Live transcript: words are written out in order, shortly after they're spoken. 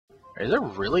Is there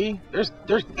really? There's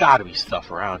gotta be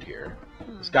stuff around here.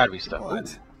 There's gotta be stuff.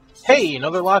 What? Hey,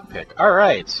 another lockpick.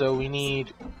 Alright, so we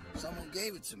need... Someone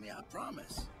gave it to me, I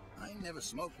promise. I ain't never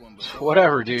smoked one before.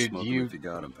 Whatever, dude. Smoke 'em You if you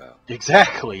got 'em, pal.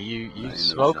 exactly. You ain't no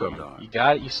smoke them. gendarme. You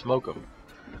got it. You smoke them.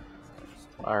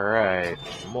 Alright.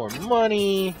 More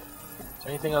money. Is there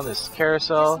anything on this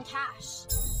carousel? Here's some cash.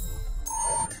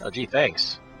 Oh, gee,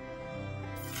 thanks.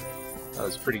 That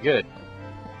was pretty good.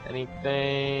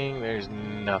 Anything? There's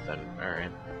nothing.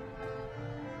 Alright.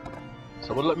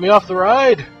 Someone let me off the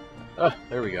ride! Ah,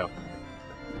 there we go.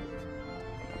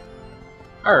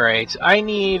 Alright, I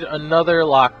need another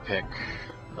lockpick.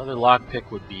 Another lockpick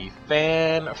would be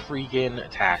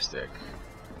fan-freaking-tastic.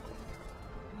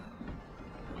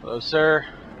 Hello, sir.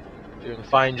 Doing a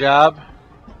fine job.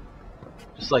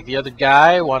 Just like the other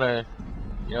guy, wanna...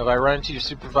 You know, if I run into your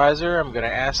supervisor, I'm gonna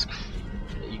ask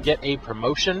that you get a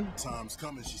promotion. Time's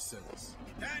coming, she says.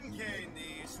 Cotton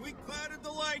candy, sweet cloud of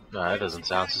delight. No, that doesn't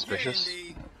sound suspicious.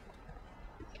 Candy.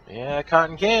 Yeah,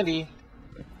 cotton candy.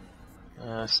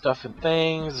 Stuff and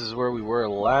things is where we were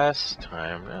last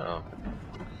time. No.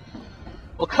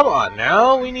 Well, come on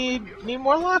now. We need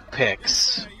more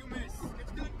lockpicks.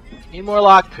 Need more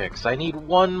lockpicks. I need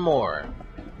one more.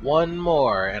 One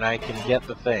more, and I can get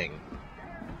the thing.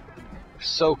 We're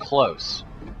so close.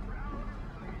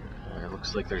 It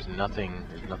looks like there's nothing.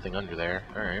 There's nothing under there.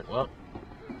 All right. Well.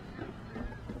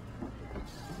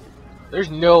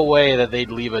 There's no way that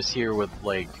they'd leave us here with,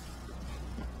 like,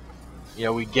 you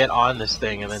know, we get on this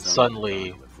thing and then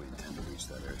suddenly,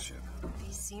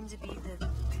 These seem to be the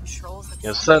controls that you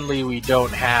know, suddenly we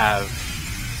don't have,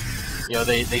 you know,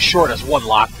 they short us one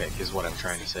lockpick is what I'm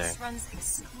trying to say. This runs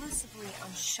exclusively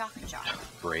on shock jock.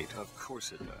 Great. Of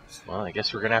course it does. Well, I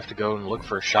guess we're gonna have to go and look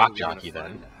for a shock jockey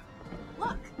then.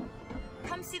 Look,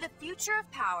 come see the future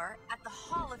of power at the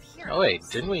Hall of Heroes. Oh wait,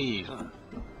 didn't we? Huh.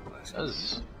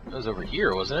 That was over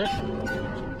here, wasn't it?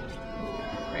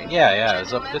 Right, yeah, it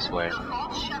was up this way.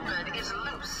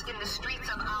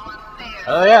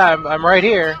 Oh yeah, I'm right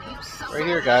here. Right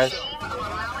here, guys.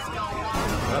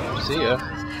 Oh, see ya.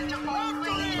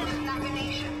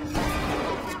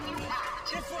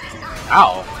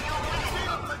 Ow.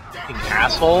 Fucking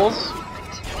assholes.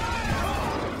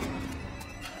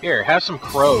 Here, have some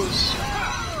crows.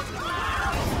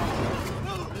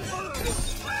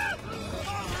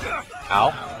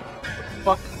 Ow. What the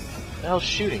fuck? The hell's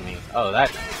shooting me? Oh,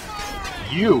 that...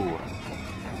 You!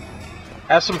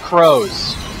 Have some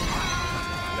crows.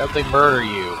 I hope they murder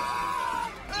you.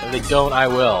 If they don't, I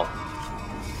will.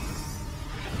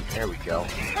 There we go.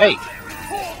 Hey!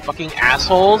 Fucking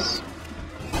assholes!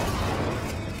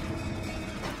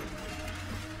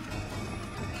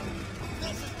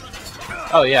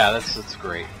 Oh yeah, that's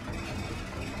great.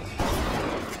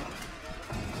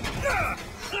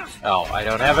 Oh, I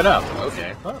don't have enough.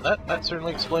 Okay, well, that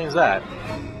certainly explains that.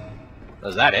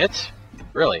 Is that it?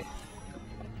 Really?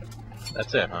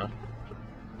 That's it, huh?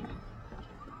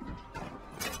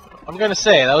 I'm gonna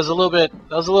say that was a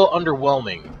little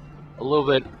underwhelming. A little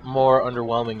bit more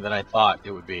underwhelming than I thought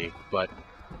it would be, but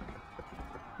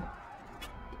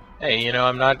hey, you know,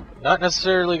 I'm not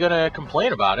necessarily gonna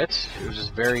complain about it. It was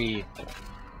just very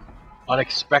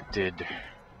unexpected.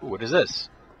 Ooh, what is this?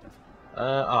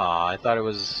 I thought it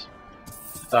was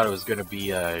gonna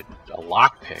be a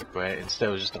lockpick, but instead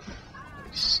it was just a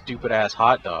stupid ass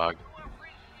hot dog.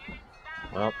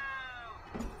 Well,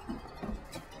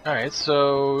 all right.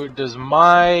 So does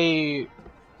my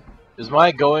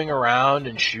going around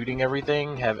and shooting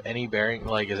everything have any bearing?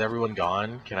 Like, is everyone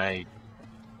gone? Can I?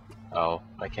 Oh,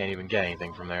 I can't even get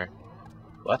anything from there.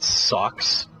 Well, that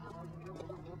sucks.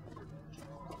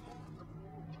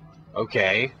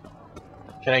 Okay.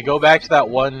 Can I go back to that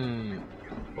one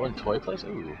toy place?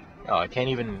 Ooh. Oh, I can't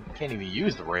even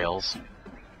use the rails.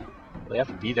 They have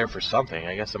to be there for something.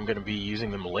 I guess I'm gonna be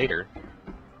using them later.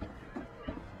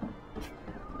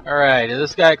 Alright, did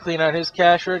this guy clean out his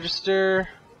cash register?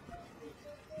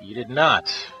 He did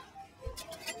not.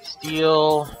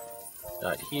 Steal.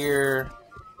 Not here.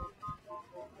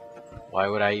 Why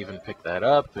would I even pick that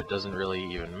up? It doesn't really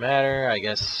even matter. I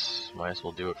guess might as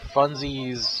well do it for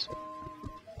funsies.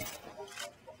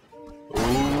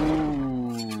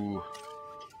 Ooh.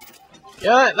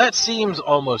 Yeah, that seems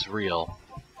almost real.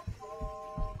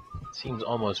 Seems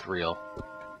almost real.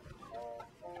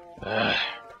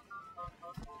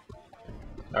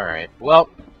 Alright, well,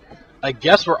 I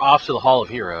guess we're off to the Hall of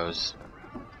Heroes.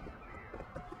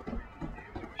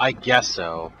 I guess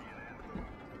so.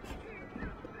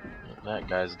 That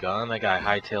guy's gone. That guy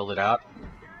hightailed it out.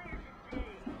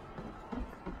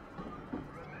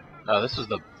 Oh,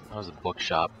 that was the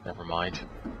bookshop. Never mind.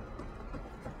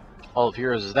 Hall of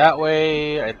Heroes is that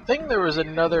way. I think there was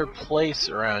another place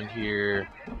around here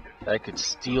that I could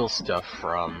steal stuff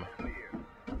from.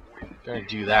 Gonna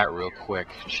do that real quick.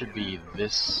 It should be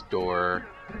this store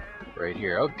right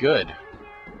here. Oh, good.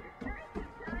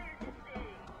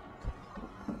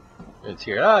 It's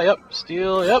here. Ah, yep.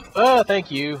 Steal. Yep. Ah, thank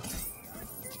you.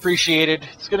 It's appreciated.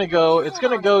 It's gonna go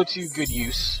to good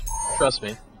use. Trust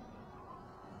me.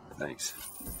 Thanks.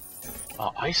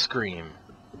 Oh, ice cream.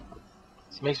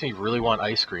 This makes me really want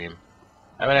ice cream.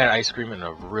 I haven't had ice cream in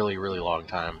a really, really long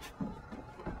time.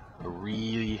 A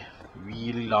really,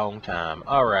 really long time.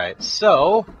 Alright,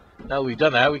 so now that we've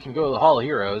done that, we can go to the Hall of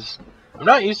Heroes. I'm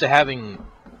not used to having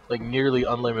like nearly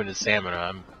unlimited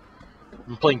stamina.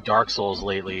 I'm playing Dark Souls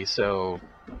lately, so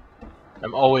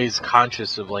I'm always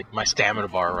conscious of like my stamina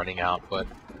bar running out, but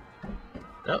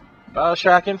nope.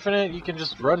 BioShock Infinite, you can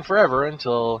just run forever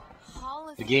until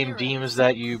the game deems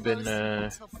that you've been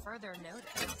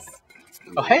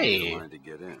Oh hey!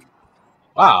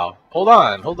 Wow, hold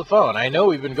on, hold the phone. I know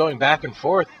we've been going back and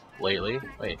forth lately.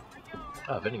 Wait.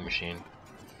 Oh, vending machine.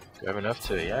 Do I have enough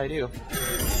to... Yeah, I do.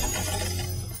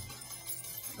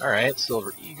 Alright,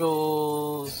 Silver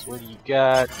Eagles. What do you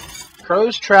got?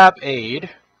 Crow's Trap Aid.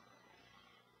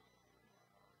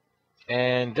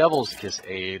 And Devil's Kiss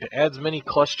Aid. Adds many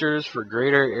clusters for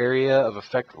greater area of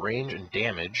effect range and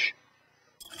damage.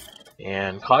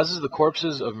 And causes the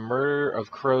corpses of murder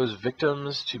of crow's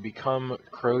victims to become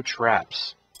crow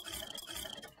traps.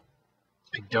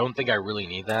 I don't think I really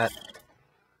need that.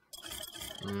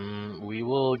 We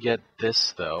will get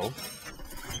this, though.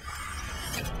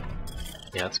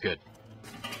 Yeah, that's good.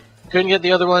 Couldn't get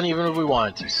the other one even if we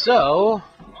wanted to. So,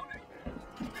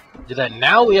 did that.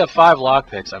 Now we have 5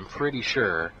 lockpicks, I'm pretty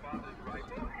sure.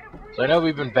 So I know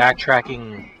we've been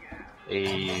backtracking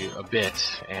a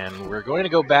bit, and we're going to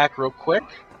go back real quick.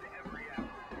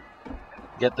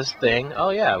 Get this thing. Oh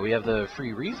yeah, we have the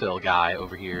free refill guy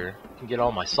over here. I can get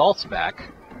all my salts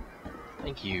back.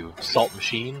 Thank you, salt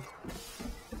machine.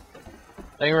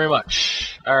 Thank you very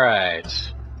much.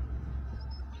 Alright.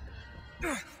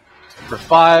 For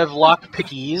 5 lock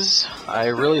pickies, I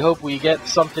really hope we get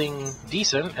something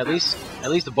decent. At least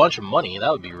a bunch of money.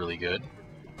 That would be really good.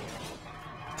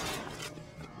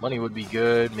 Money would be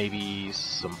good. Maybe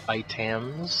some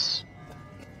items.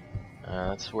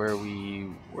 That's where we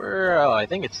were. Oh, I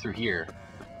think it's through here.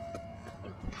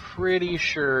 I'm pretty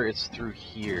sure it's through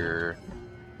here.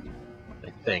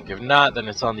 I think. If not, then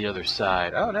it's on the other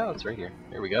side. Oh no, it's right here.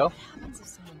 There we go.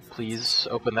 Please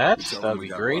open that. That would be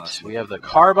great. We have the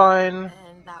carbine.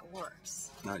 And that works.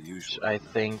 Not usually. I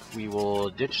think we will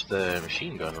ditch the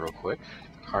machine gun real quick.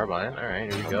 Carbine.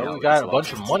 Alright, here we go. We got a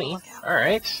bunch of money.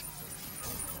 Alright.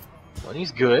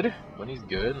 Money's good. Money's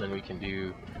good. And then we can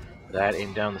do that,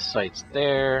 aim down the sights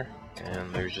there.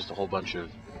 And there's just a whole bunch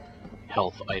of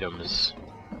health items.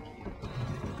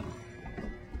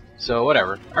 So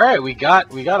whatever. Alright, we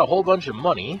got a whole bunch of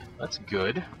money. That's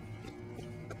good.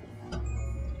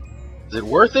 Is it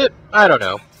worth it? I don't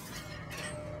know.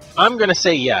 I'm gonna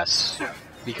say yes,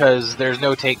 because there's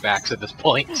no takebacks at this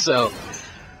point, so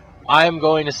I'm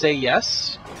going to say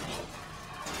yes.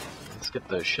 Let's get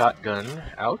the shotgun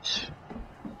out.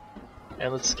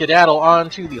 And let's skedaddle on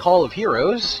to the Hall of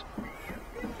Heroes.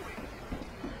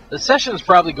 The session's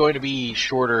probably going to be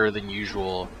shorter than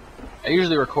usual. I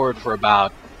usually record for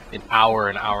about an hour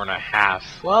and a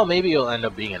half. Well, maybe it'll end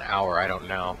up being an hour, I don't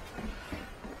know.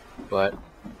 But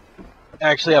I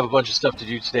actually have a bunch of stuff to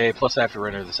do today, plus I have to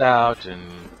render this out and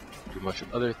do a bunch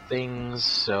of other things,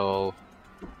 so...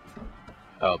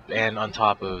 Oh, and on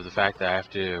top of the fact that I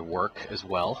have to work as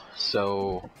well,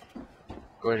 so...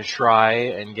 Going to try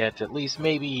and get at least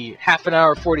maybe half an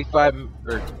hour, 45...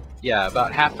 or, yeah,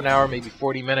 about half an hour, maybe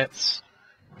 40 minutes.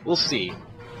 We'll see.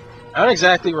 I don't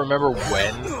exactly remember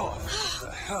when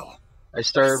I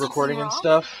started recording and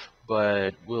stuff,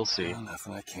 but we'll see.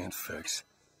 Nothing I can't fix.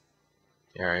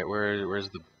 Alright, where's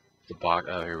the box?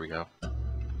 Oh, here we go.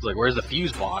 It's like, where's the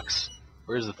fuse box?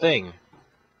 Where's the thing?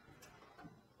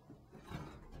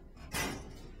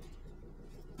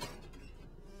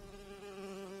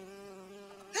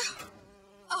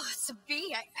 Oh, it's a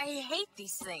bee. I hate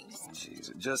these things.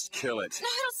 Jeez, just kill it. No,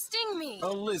 it'll sting me.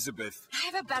 Elizabeth.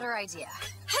 I have a better idea.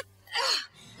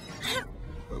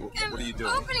 What are you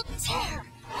doing? Opening a tear.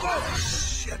 Oh,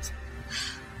 shit.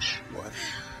 What?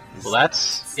 Well,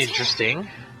 that's interesting.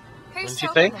 I used Wouldn't you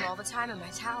to think? open them all the time in my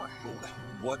tower.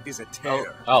 What is a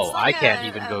tear? Oh, It's I like can't a-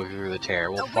 even go through the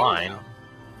tear. Well, a fine. window.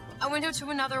 A window to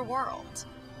another world.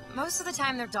 Most of the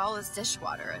time they're dull as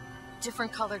dishwater, a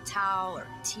different colored towel or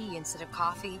tea instead of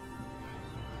coffee.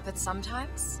 But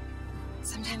sometimes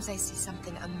I see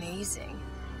something amazing,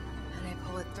 and I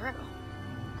pull it through.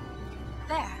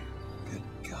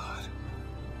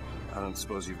 don't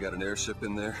suppose you've got an airship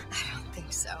in there? I don't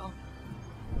think so.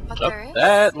 But Oh, there is.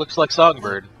 that looks like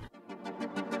Songbird.